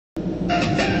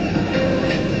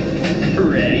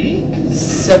Ready?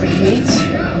 78.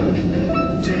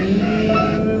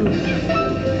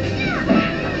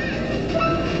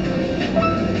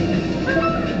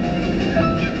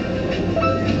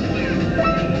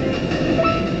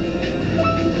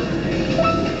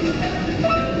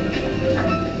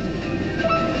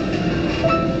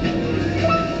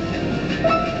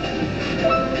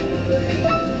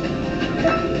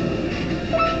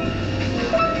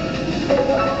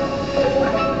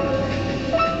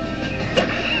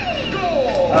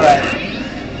 Alright.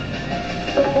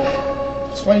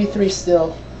 23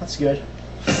 still. That's good.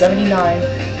 79.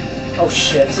 Oh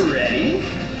shit. Ready?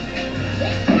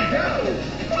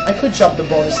 I could jump the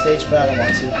bonus stage, but I don't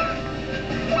want to.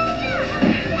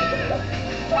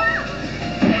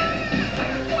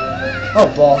 Oh,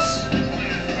 balls.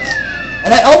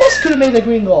 And I almost could have made the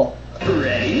green goal.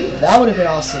 Ready? That would have been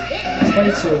awesome.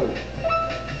 22.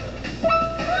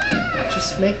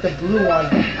 Just make the blue one.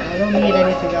 I don't need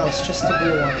anything else, just the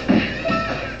blue one.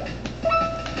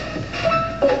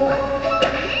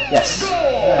 Yes.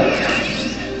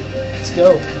 Right. Let's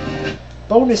go.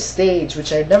 Bonus stage,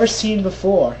 which I've never seen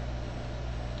before.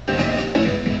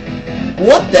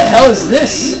 What the hell is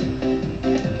this?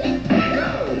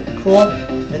 Cool.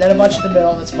 And then a bunch in the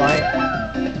middle, that's fine.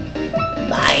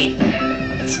 Mine.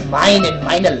 It's mine and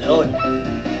mine alone.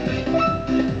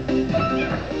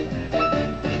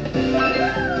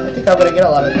 I think I'm gonna get a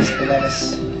lot of these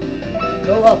bananas.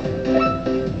 Go up.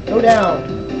 Go down.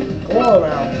 Go all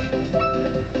around.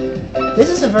 This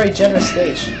is a very generous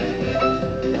stage. I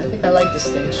think I like this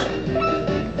stage.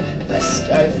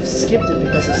 I've skipped it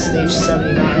because it's stage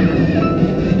 79.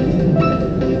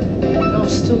 No,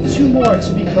 still 2 more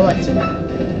to be collected.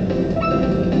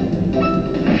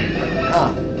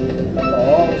 Ah.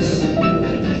 Balls.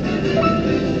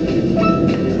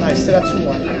 I still got 2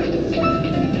 more.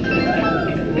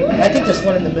 I think there's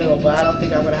one in the middle, but I don't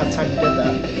think I'm going to have time to get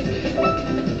that.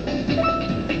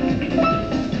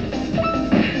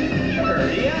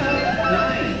 Hurry up!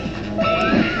 9, 8,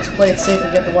 Let's play it safe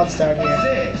and get the ones down here.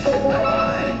 6, 5, 4,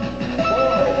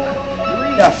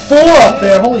 3, Got 4 up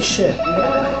there, holy shit. 1,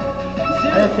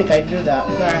 I didn't think I knew that.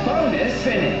 Alright. bonus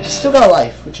finish. Still got a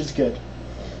life, which is good.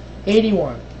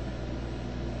 81.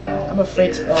 I'm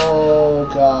afraid to... Oh,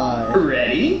 God.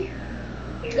 Ready?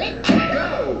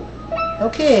 Go!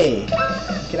 Okay. We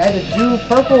can either do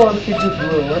purple or we can do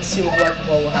blue. Let's see what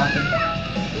will happen.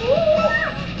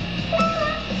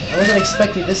 I wasn't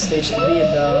expecting this stage to be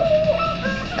in the...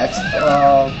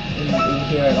 in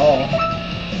here at all.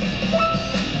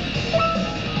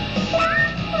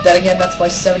 Then again, that's why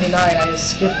 79. I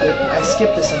skipped it. I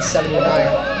skipped this on 79. I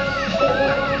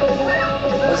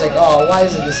was like, oh, why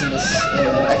isn't this in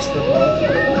expert mode?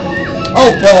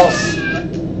 Oh, balls!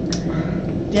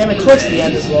 Damn it, towards the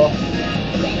end as well.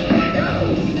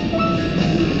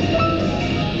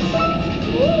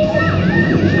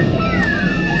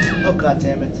 Oh, god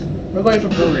damn it. We're going for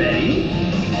blue. Ready?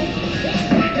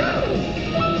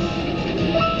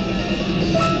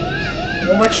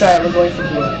 One more try, we're going for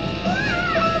blue.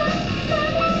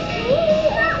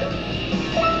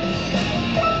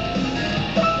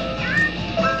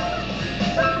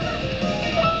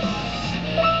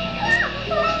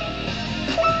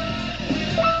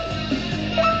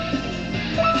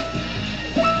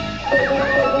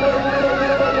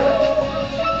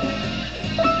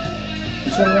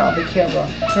 Turn around, the camera.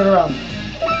 Turn around.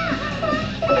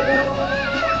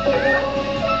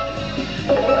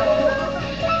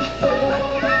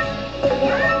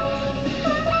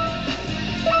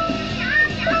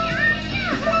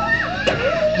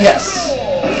 Yes!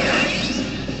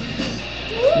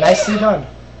 Nicely done.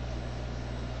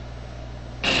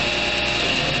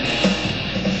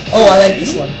 Oh, I like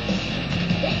this one.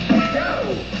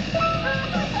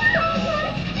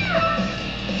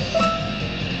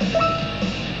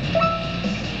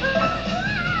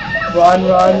 Run,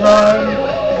 run, run!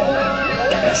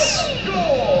 Yes.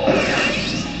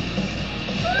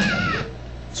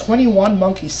 21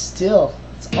 monkeys still.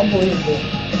 It's unbelievable.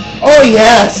 Oh,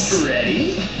 yes!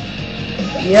 Ready?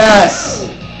 Yes!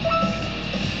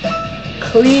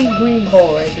 Clean green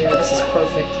hole right here. This is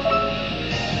perfect.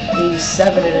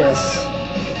 87 it is.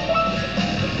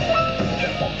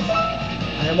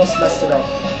 I almost messed it up.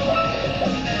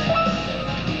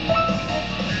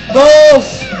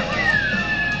 Balls!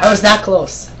 I was that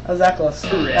close. I was that close.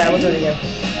 Alright, we'll do it again.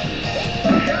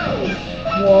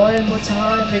 One more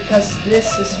time, because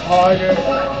this is harder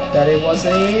than it was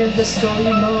in the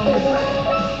story mode.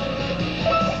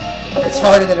 It's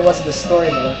harder than it was in the story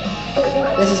mode.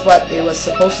 This is what it was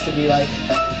supposed to be like.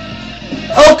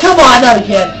 Oh, come on, not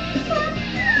again!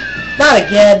 Not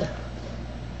again.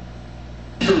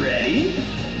 Ready?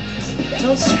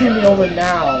 Don't screw me over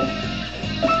now.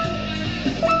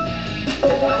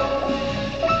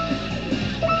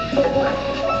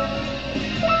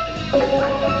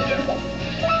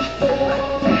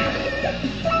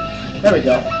 There we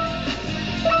go.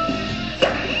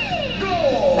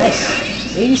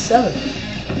 Nice. 87.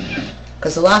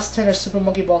 Because the last 10 are Super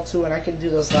Monkey Ball 2 and I can do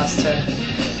those last 10.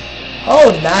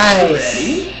 Oh, nice.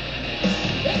 Ready?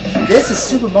 This is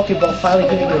Super Monkey Ball finally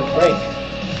giving you a break.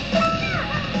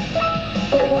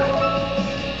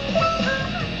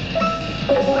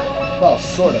 Well,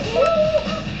 sort of.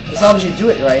 As long as you do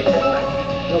it right,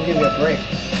 it'll give you a break.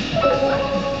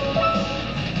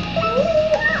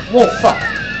 Whoa, fuck.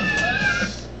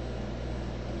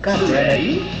 God damn it.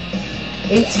 Ready?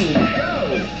 18.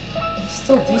 Go!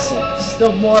 Still decent.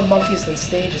 Still more monkeys than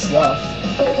stages left.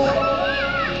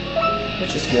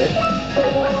 Which is good.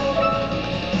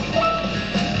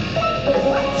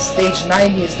 Stage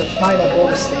 90 is the final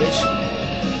bonus stage.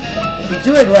 If you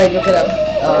do it right, you'll get a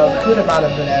good amount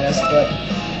of bananas, but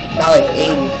not like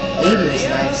 80. 80 is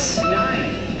nice. 9,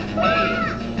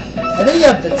 8, And then you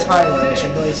have the timer, which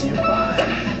annoys you. 5,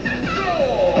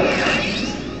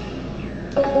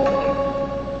 go!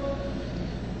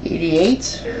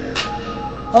 88?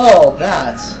 Oh,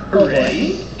 that. Oh, boy.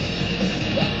 Ready?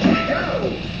 Go!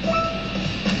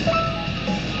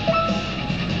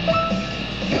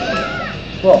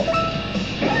 Whoa.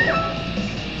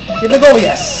 Give it a go,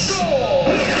 yes!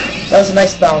 That was a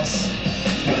nice bounce.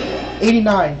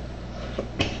 89.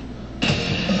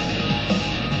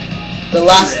 The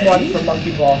last one for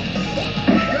Monkey Ball.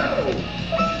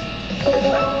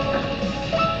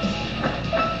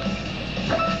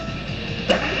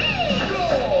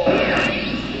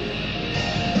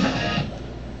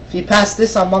 If you pass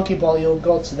this on Monkey Ball, you'll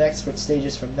go to the expert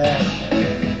stages from there.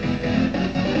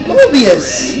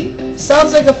 Mobius!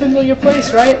 Sounds like a familiar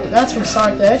place, right? That's from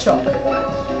Sonic the Hedgehog.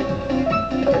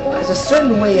 There's a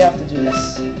certain way you have to do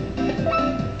this.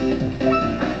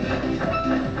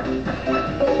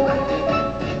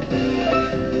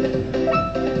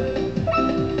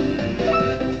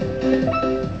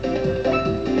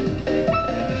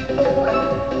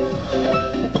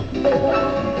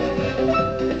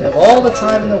 You have all the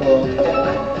time in the world.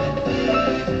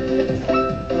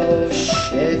 Oh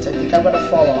shit, I think I'm gonna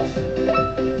fall off.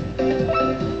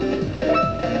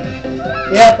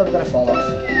 Yep, I'm gonna fall off.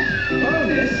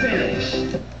 Bonus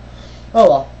finish. Oh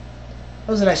well.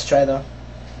 That was a nice try though.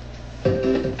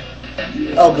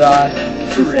 Oh god.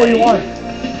 241.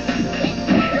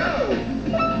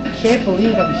 Can't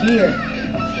believe I'm here.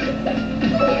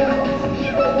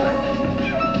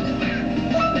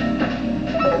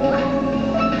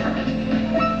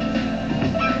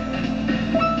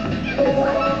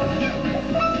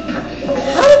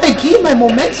 How did I gain my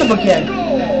momentum again?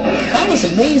 That was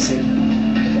amazing.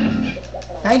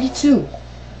 92.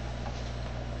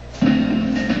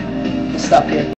 Stop here.